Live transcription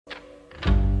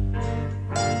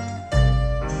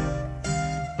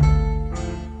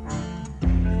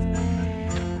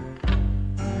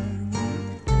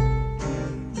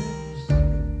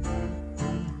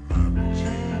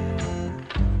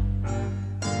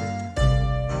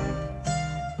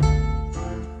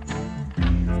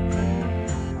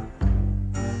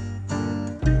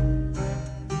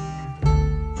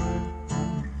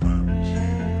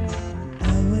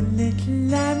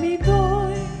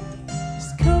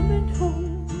coming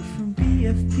home from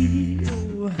BFP.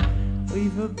 Oh,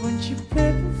 we've a bunch of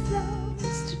purple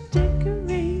flowers to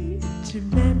decorate to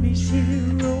Mammy's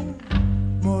hero.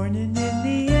 Morning in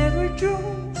the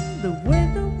aerodrome, the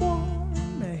weather warm,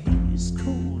 he's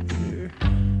colder.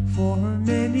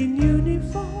 Foreman in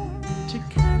uniform to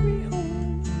carry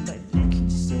home my little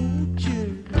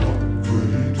soldier.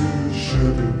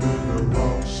 Should have been a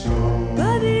rock star,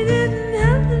 but he didn't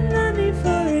have the money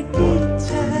for a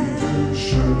guitar.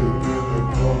 should have been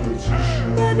a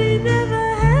politician, But he never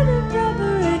had a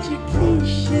proper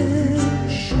education.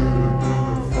 should have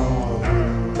been a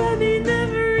father, But he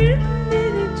never even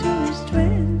made it to his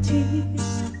 20s.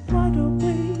 What a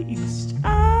waste,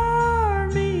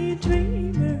 army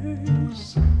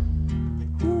dreamers.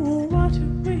 Oh, what a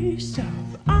waste of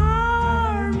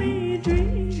army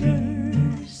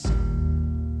dreamers.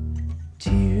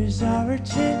 Tears are a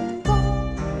tin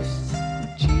box.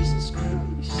 Jesus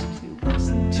Christ, it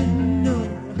wasn't to know.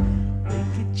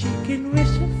 Wicked chicken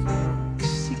with a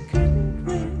fox, he couldn't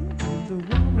win the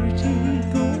war. Where'd he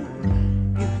go?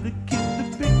 Give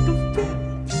the big of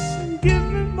pips and give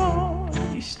him all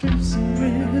these strips and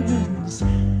ribbons.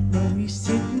 Now he's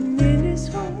sitting in his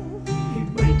home, he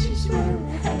might as well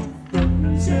have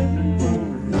bones and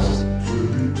bones.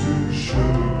 should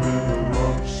have been a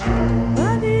rock star,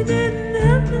 But he didn't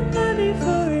have the money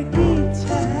for a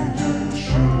guitar.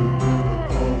 should have been a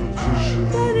politician,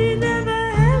 But he never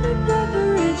had a proper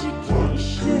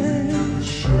education.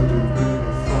 should have been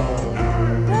a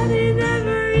father, But he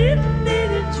never even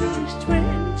made it to his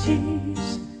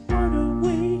 20s. What a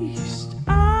waste,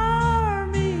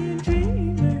 army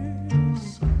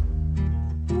dreamers.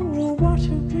 Oh, what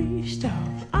a waste of